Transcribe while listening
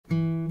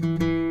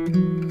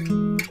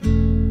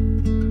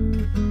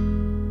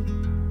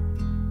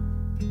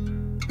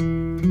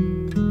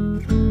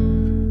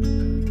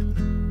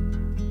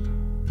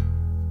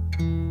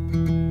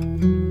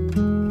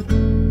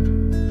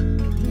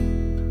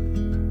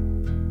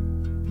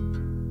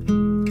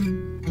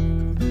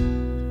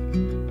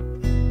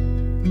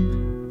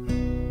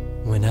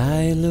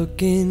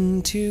look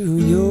into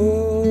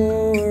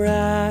your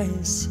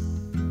eyes,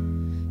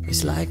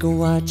 it's like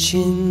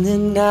watching the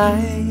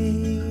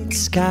night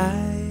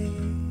sky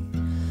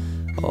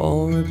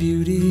or a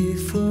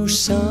beautiful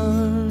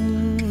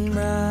sunrise.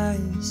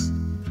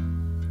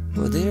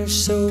 Well, there's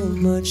so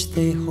much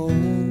they hold,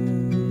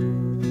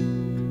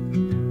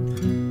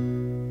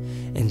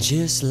 and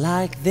just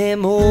like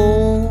them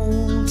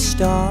old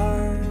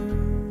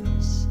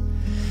stars,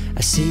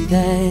 I see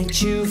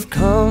that you've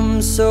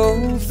come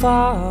so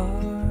far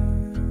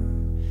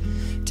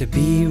to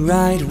be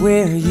right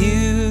where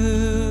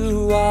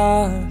you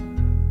are.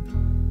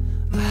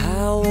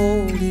 How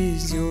old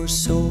is your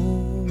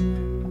soul?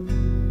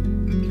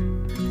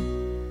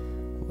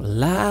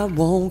 Well, I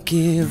won't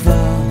give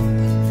up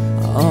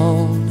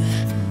on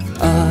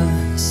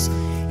us,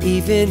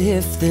 even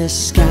if the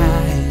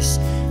skies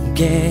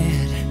get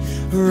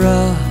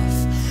rough.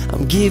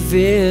 I'm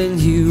giving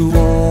you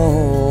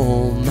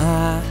all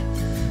my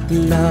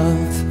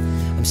love.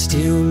 I'm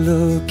still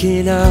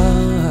looking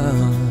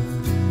up,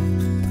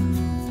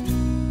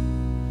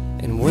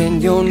 and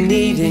when you're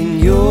needing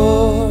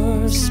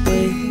your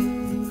space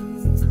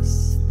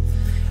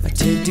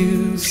to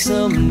do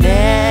some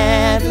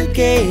navigating,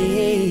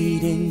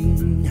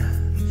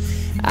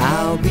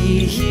 I'll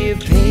be here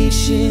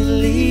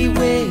patiently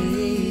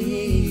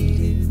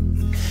waiting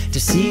to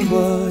see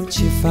what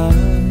you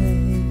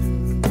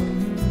find.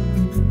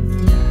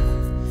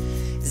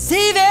 'Cause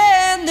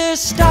even the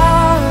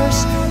stars,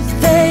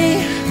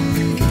 they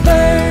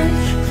burn,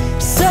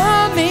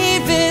 some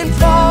even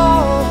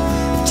fall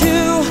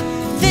to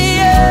the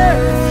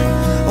earth.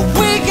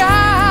 We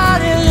got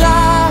a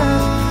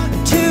lot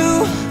to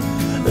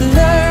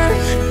learn.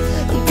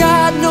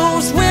 God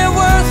knows we're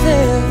worth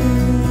it.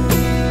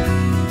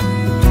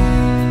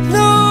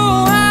 No,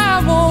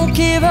 I won't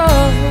give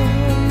up.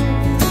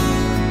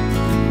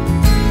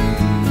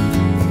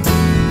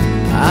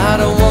 I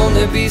don't want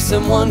to be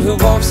someone who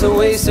walks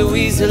away so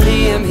easily.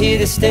 I'm here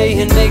to stay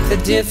and make the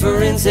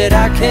difference that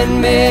I can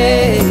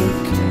make.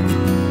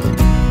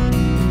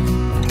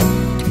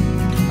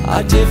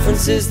 Our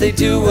differences, they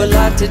do a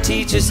lot to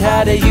teach us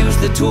how to use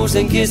the tools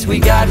and gifts we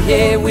got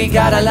here. We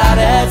got a lot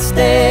at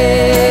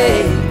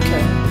stake,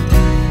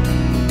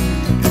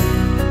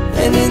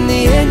 and in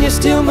the end you're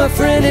still my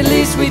friend. At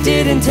least we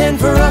did intend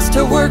for us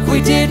to work.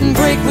 We didn't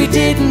break, we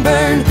didn't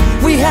burn.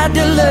 We had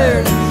to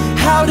learn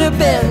how to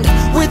bend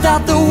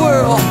without the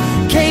world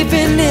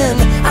caving in.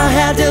 I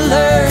had to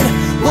learn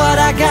what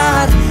I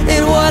got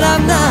and what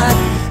I'm not,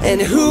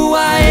 and who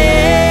I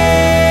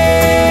am.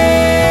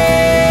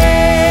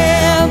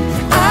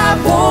 I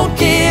won't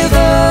give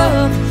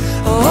up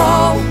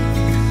on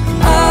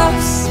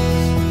us,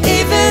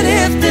 even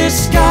if the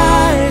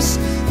skies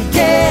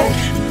get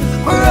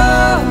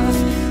rough.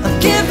 I'm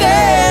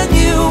giving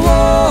you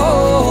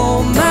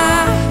all my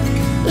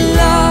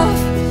love.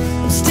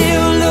 I'm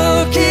still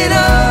looking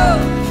up,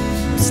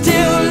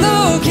 still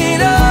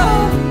looking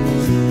up.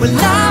 Well,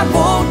 I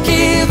won't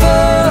give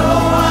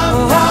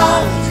up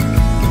on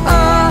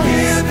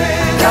us.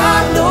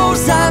 God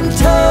knows I'm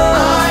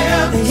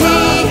tough. He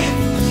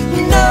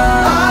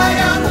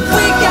knows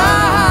we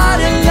got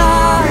a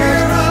lot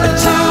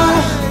to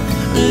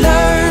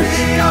learn.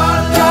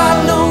 God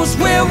knows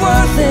we're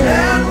worth it.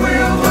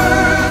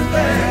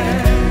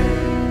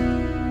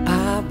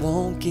 I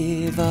won't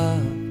give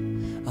up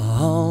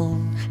on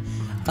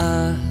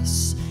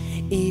us,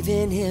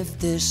 even if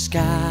the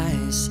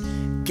skies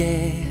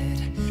get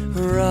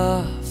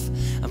rough.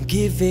 I'm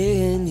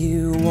giving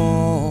you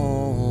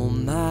all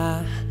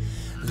my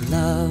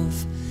love.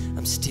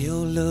 I'm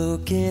still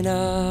looking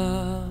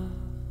up.